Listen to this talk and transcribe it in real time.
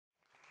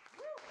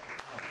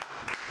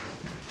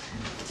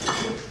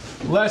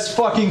Less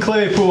fucking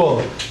Claypool.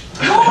 More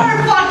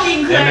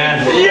fucking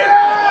Claypool.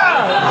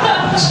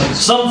 Yeah!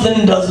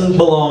 Something doesn't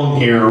belong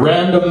here.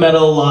 Random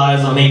metal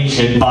lies on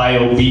ancient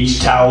bio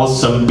beach towels.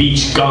 Some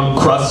beach gunk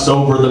crusts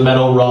over the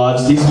metal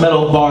rods. These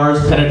metal bars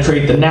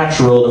penetrate the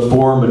natural to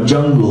form a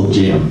jungle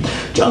gym.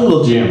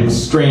 Jungle gym,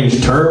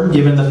 strange term,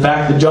 given the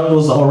fact the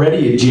jungle's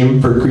already a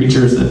gym for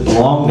creatures that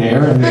belong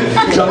there. And the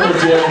jungle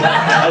gym,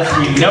 as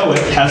we know it,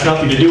 has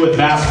nothing to do with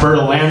vast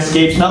fertile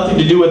landscapes, nothing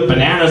to do with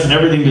bananas, and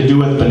everything to do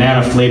with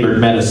banana-flavored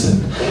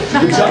medicine.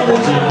 The jungle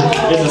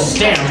gym is a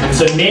stamp.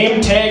 It's a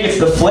name tag. It's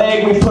the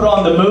flag we put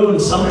on the moon,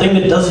 something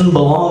that doesn't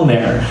belong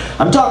there.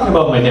 I'm talking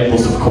about my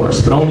nipples, of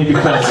course, but only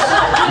because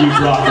you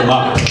brought them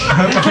up.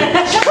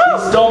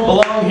 These don't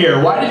belong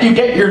here. Why did you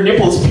get your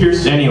nipples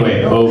pierced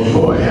anyway? Oh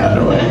boy, how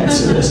do I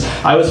answer this?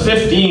 I was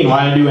 15.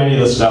 Why did I do any of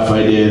the stuff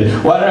I did?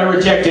 Why did I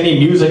reject any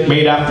music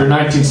made after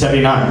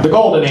 1979? The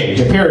golden age,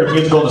 a period of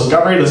musical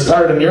discovery that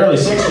started in the early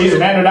 60s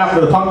and ended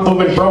after the punk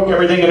movement broke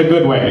everything in a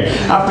good way.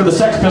 After the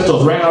Sex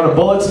Pistols ran out of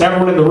bullets and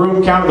everyone in the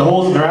room counted the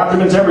holes in their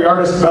abdomens, every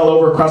artist fell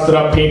over, crusted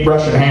up,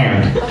 paintbrush in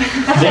hand.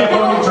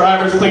 Zamboni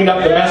drivers cleaned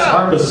up the mess,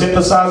 armed with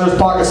synthesizers,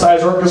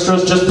 pocket-sized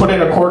orchestras, just put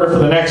in a quarter for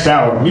the next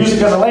hour.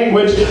 Music as a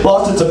language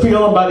lost its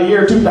appeal, and by the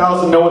year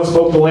 2000, no one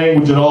spoke the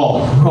language at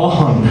all.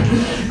 Wrong.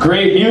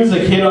 Great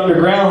music hid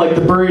underground like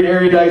the buried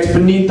erudites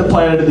beneath the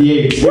planet of the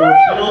apes. They were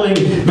building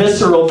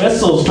visceral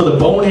missiles for the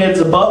boneheads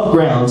above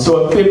ground,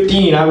 so at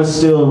 15, I was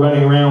still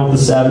running around with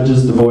the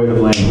savages devoid of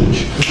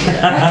language.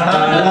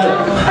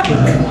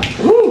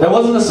 That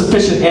wasn't a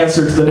sufficient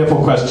answer to the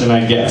nipple question,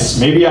 I guess.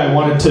 Maybe I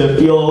wanted to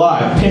feel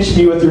alive. Pinch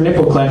me with your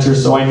nipple clencher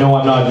so I know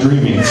I'm not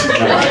dreaming.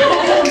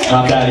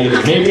 Not that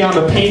either. Maybe I'm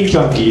a pain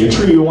junkie, a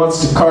tree who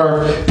wants to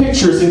carve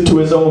pictures into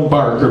his own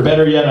bark, or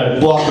better yet, a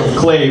block of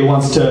clay who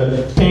wants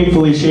to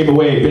painfully shave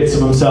away bits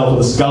of himself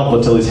with a scalpel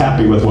until he's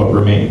happy with what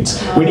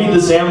remains. We need the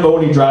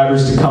Zamboni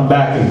drivers to come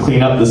back and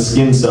clean up the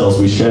skin cells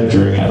we shed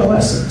during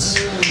adolescence.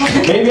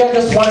 Maybe I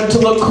just wanted to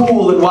look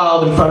cool and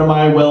wild in front of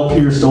my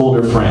well-pierced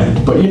older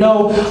friend. But you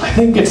know, I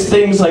think it's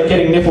things like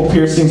getting nipple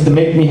piercings that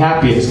make me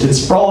happiest.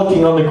 It's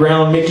frolicking on the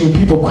ground, making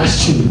people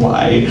question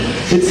why.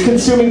 It's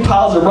consuming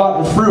piles of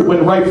rotten fruit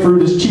when ripe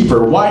fruit is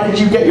cheaper. Why did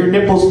you get your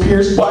nipples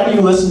pierced? Why do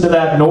you listen to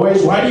that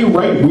noise? Why do you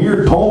write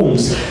weird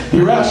poems? The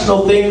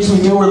irrational things we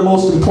do are the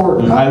most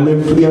important. I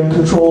live for the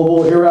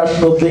uncontrollable,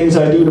 irrational things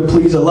I do to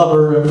please a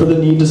lover and for the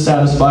need to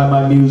satisfy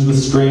my muse with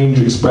strange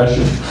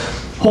expression.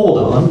 Hold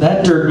on,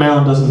 that dirt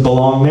mound doesn't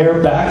belong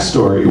there.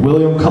 Backstory.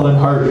 William Cullen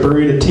Hart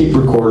buried a tape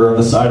recorder on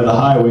the side of the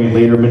highway and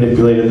later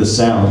manipulated the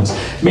sounds.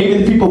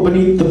 Maybe the people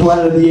beneath the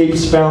Planet of the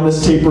Apes found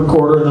this tape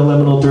recorder in the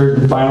liminal dirt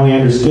and finally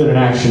understood an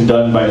action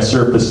done by a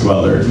surface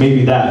dweller.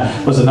 Maybe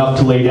that was enough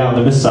to lay down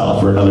the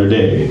missile for another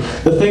day.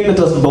 The thing that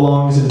doesn't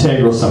belong is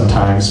integral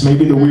sometimes.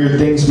 Maybe the weird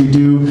things we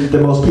do that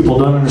most people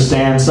don't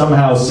understand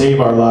somehow save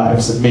our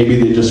lives, and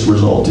maybe they just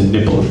result in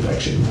nipple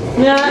infection.